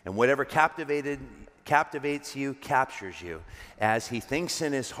 And whatever captivates you, captures you. As he thinks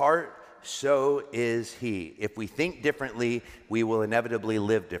in his heart, so is he. If we think differently, we will inevitably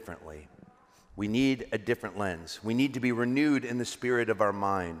live differently. We need a different lens. We need to be renewed in the spirit of our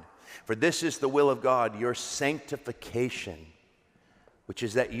mind. For this is the will of God, your sanctification, which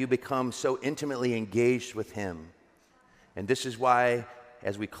is that you become so intimately engaged with him. And this is why,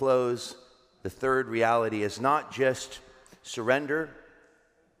 as we close, the third reality is not just surrender,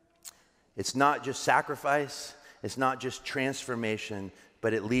 it's not just sacrifice, it's not just transformation,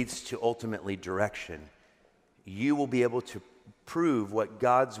 but it leads to ultimately direction. You will be able to prove what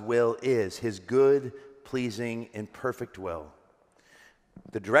God's will is, his good, pleasing, and perfect will.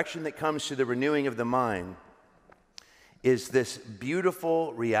 The direction that comes to the renewing of the mind is this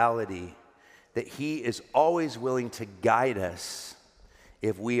beautiful reality that he is always willing to guide us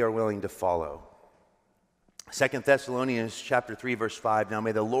if we are willing to follow. 2 Thessalonians chapter 3, verse 5, now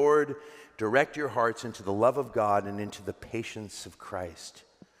may the Lord direct your hearts into the love of God and into the patience of Christ.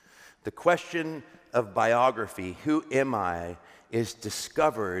 The question of biography, who am I, is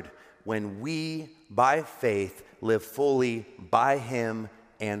discovered when we, by faith, live fully by him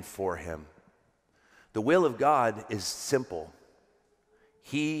and for him. The will of God is simple.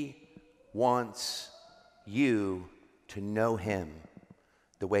 He wants you to know him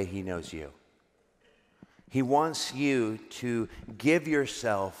the way he knows you. He wants you to give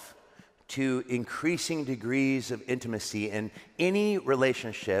yourself to increasing degrees of intimacy in any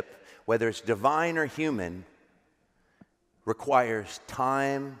relationship, whether it's divine or human, requires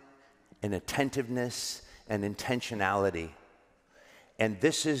time and attentiveness and intentionality. And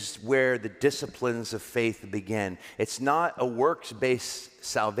this is where the disciplines of faith begin. It's not a works-based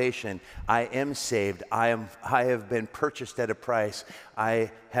salvation. I am saved. I have been purchased at a price.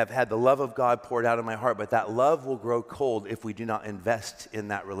 I have had the love of God poured out of my heart, but that love will grow cold if we do not invest in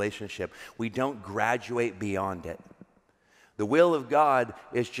that relationship. We don't graduate beyond it. The will of God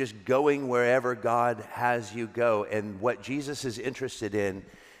is just going wherever God has you go. And what Jesus is interested in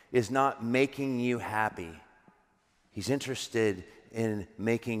is not making you happy. He's interested in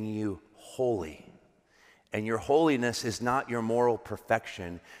making you holy. And your holiness is not your moral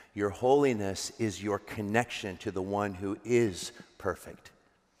perfection. Your holiness is your connection to the one who is perfect.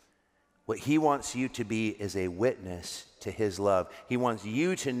 What he wants you to be is a witness to his love. He wants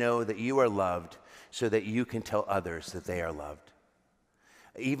you to know that you are loved so that you can tell others that they are loved.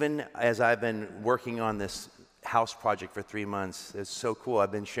 Even as I've been working on this house project for 3 months, it's so cool.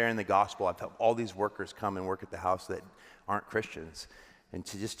 I've been sharing the gospel. I've had all these workers come and work at the house that aren't Christians. And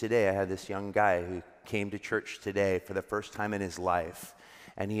just today, I had this young guy who came to church today for the first time in his life.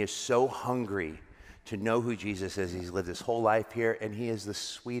 And he is so hungry to know who Jesus is. He's lived his whole life here, and he is the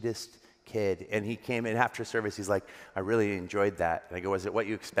sweetest kid. And he came in after service, he's like, I really enjoyed that. And I go, was it what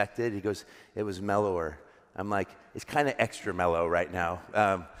you expected? He goes, it was mellower. I'm like, it's kind of extra mellow right now.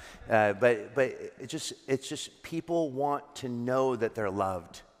 But it's just people want to know that they're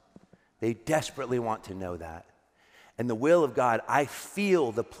loved. They desperately want to know that. And the will of God, I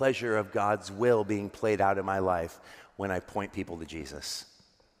feel the pleasure of God's will being played out in my life when I point people to Jesus.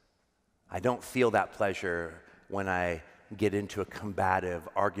 I don't feel that pleasure when I get into a combative,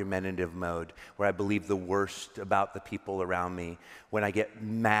 argumentative mode where I believe the worst about the people around me, when I get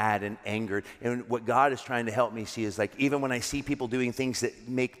mad and angered. And what God is trying to help me see is like, even when I see people doing things that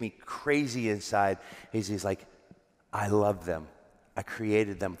make me crazy inside, he's like, I love them. I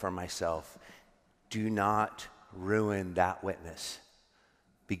created them for myself. Do not ruin that witness.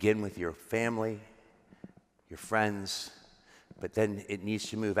 Begin with your family, your friends, but then it needs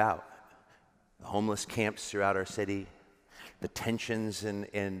to move out. The homeless camps throughout our city, the tensions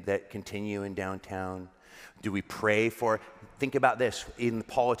that continue in downtown. Do we pray for, think about this, in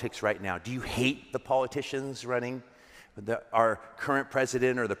politics right now. Do you hate the politicians running? Our current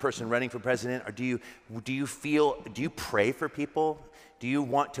president or the person running for president? Or do you pray for people? Do you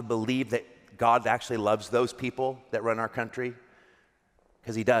want to believe that God actually loves those people that run our country?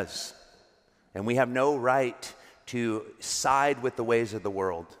 Because he does. And we have no right to side with the ways of the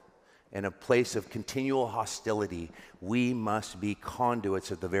world. In a place of continual hostility, we must be conduits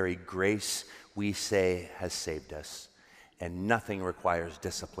of the very grace we say has saved us. And nothing requires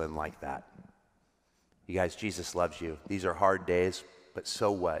discipline like that. You guys, Jesus loves you. These are hard days, but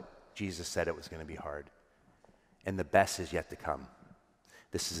so what? Jesus said it was going to be hard. And the best is yet to come.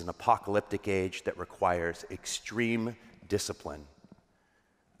 This is an apocalyptic age that requires extreme discipline,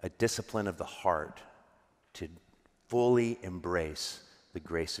 a discipline of the heart to fully embrace the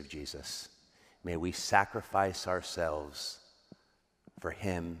grace of Jesus. May we sacrifice ourselves for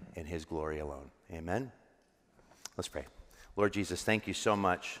him and his glory alone. Amen? Let's pray. Lord Jesus, thank you so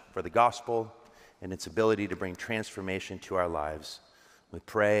much for the gospel and its ability to bring transformation to our lives. We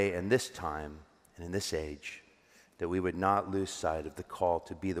pray in this time and in this age that we would not lose sight of the call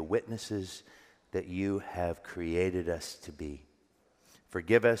to be the witnesses that you have created us to be.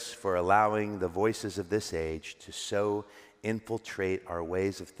 Forgive us for allowing the voices of this age to so infiltrate our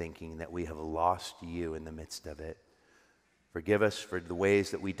ways of thinking that we have lost you in the midst of it. Forgive us for the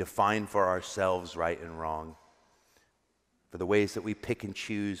ways that we define for ourselves right and wrong, for the ways that we pick and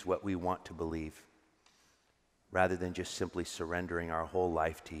choose what we want to believe, rather than just simply surrendering our whole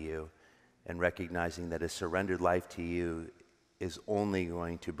life to you and recognizing that a surrendered life to you is only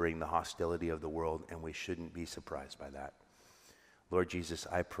going to bring the hostility of the world, and we shouldn't be surprised by that. Lord Jesus,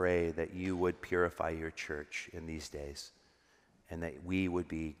 I pray that you would purify your church in these days, and that we would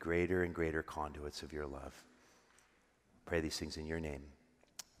be greater and greater conduits of your love. Pray these things in your name.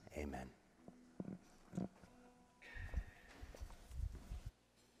 Amen.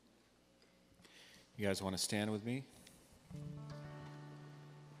 You guys want to stand with me?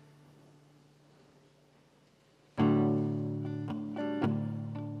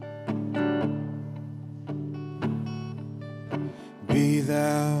 Be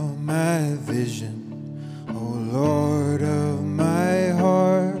thou my vision, O Lord of my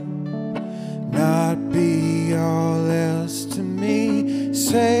heart, not be all else to me,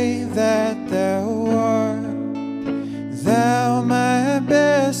 save that thou art. Thou my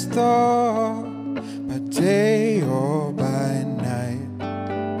best thought, by day or by night,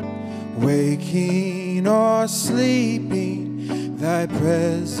 waking or sleeping, thy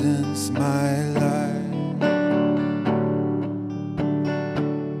presence my life.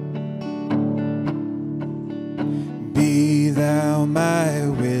 Be thou my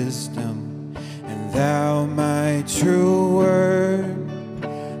wisdom, and thou my true word.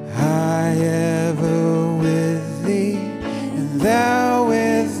 I ever with thee, and thou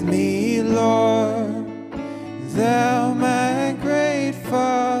with me, Lord. Thou my great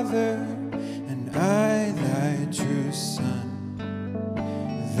Father, and I thy true Son.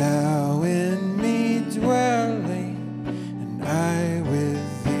 Thou in me dwelling, and I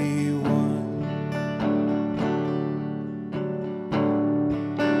with thee one.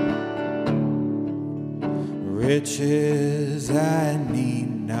 Riches I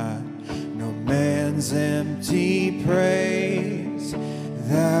need not, no man's empty praise.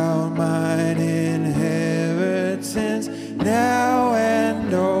 Thou mine inheritance, now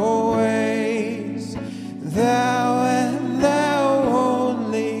and always. Thou and thou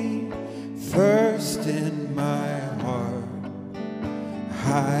only, first in my heart.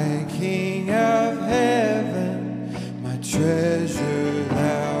 High King of heaven, my treasure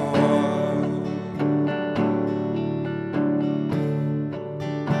thou art.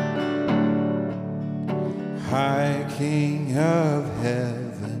 High King of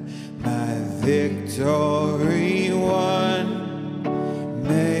heaven, my victory won.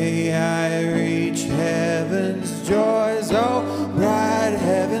 May I reach heaven's joys, oh bright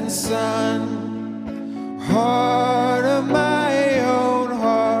heaven's sun. Heart of my own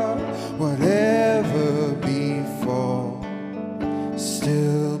heart, whatever befall,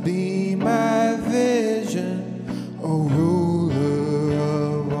 still be my vision, O ruler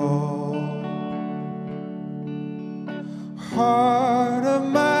of all. Heart of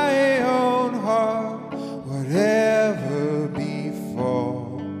my own heart, whatever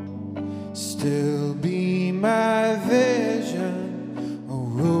befall, still be my vision, O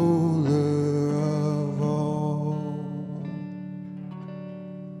ruler of all.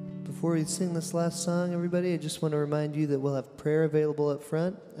 Before we sing this last song, everybody, I just want to remind you that we'll have prayer available up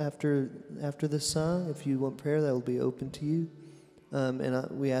front after this song. If you want prayer, that will be open to you.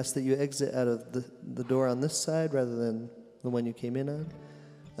 We ask that you exit out of the door on this side rather than the one you came in on.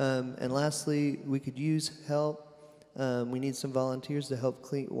 And lastly, we could use help. We need some volunteers to help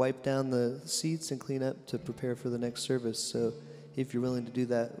wipe down the seats and clean up to prepare for the next service. So if you're willing to do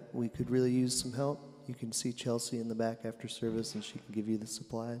that, we could really use some help. You can see Chelsea in the back after service, and she can give you the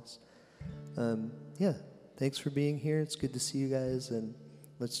supplies. Yeah, thanks for being here. It's good to see you guys, and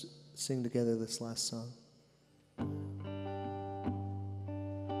let's sing together this last song.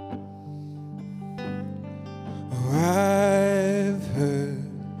 I've heard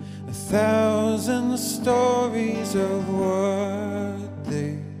 1,000 stories of what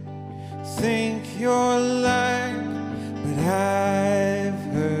they think you're like, but I've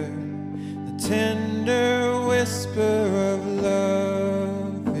heard the tender whisper of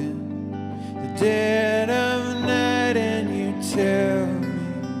love in the dead of night, and you tell me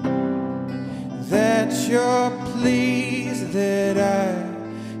that you're pleased that I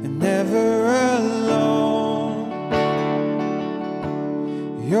am never alone.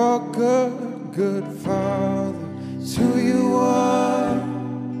 You're good, good Father, it's who you are,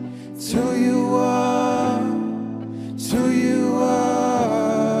 it's who you are, it's who you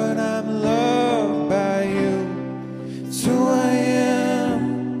are, and I'm loved by you. It's who I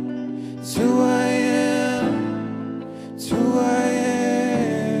am, it's who I am, it's who I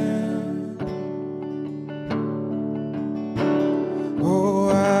am. Oh,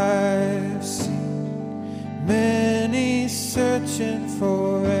 I've seen many searching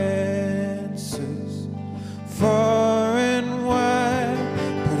for answers far and wide,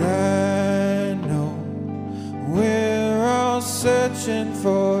 but I know we're all searching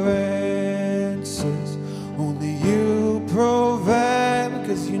for answers. Only you provide,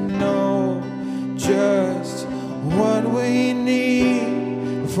 because you know just what we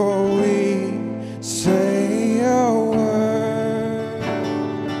need before we say a word.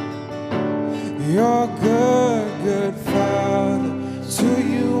 You're good, good Father, it's who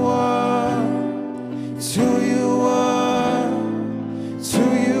you are, it's who you are, it's who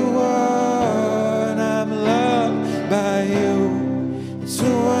you are, and I'm loved by you. It's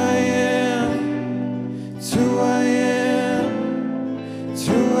who I am, it's who I am, it's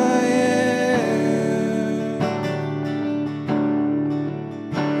who I am.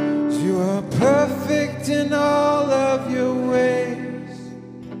 You are perfect in all of your ways.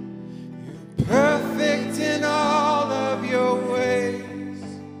 You're perfect in all of your ways.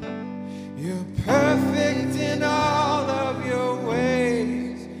 You're perfect in all of your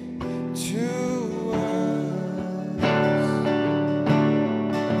ways to us.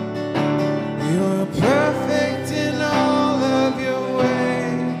 You're perfect in all of your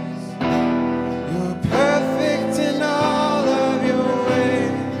ways. You're perfect in all of your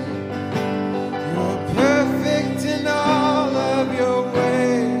ways. You're perfect in all of your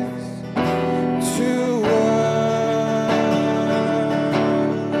ways to us.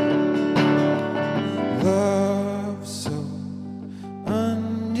 Love so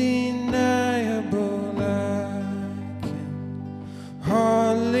undeniable, I can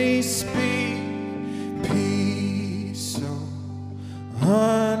hardly speak. Peace so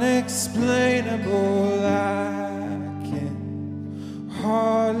unexplainable, I can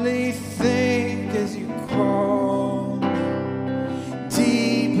hardly think as you call me.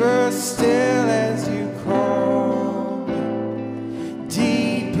 Deeper still as you call me.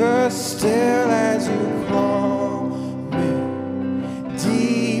 Deeper still as you call me.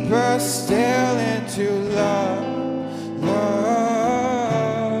 Deeper still into love, love.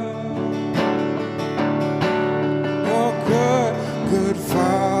 You're good, good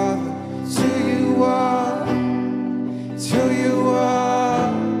Father, it's who you are, it's who you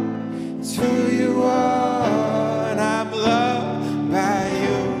are, it's who you are, and I'm loved by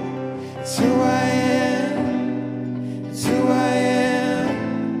you. It's who I am,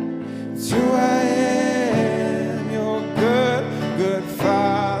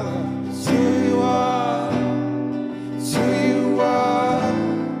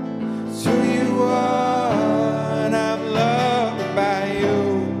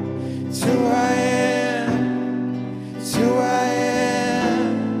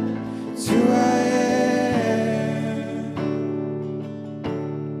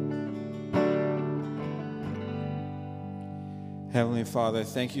 Heavenly Father,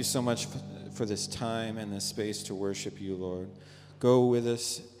 thank you so much for this time and this space to worship you, Lord. Go with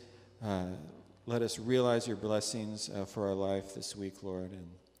us. Let us realize your blessings for our life this week, Lord. And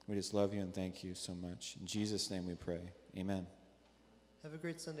we just love you and thank you so much. In Jesus' name we pray. Amen. Have a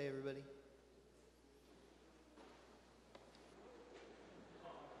great Sunday, everybody.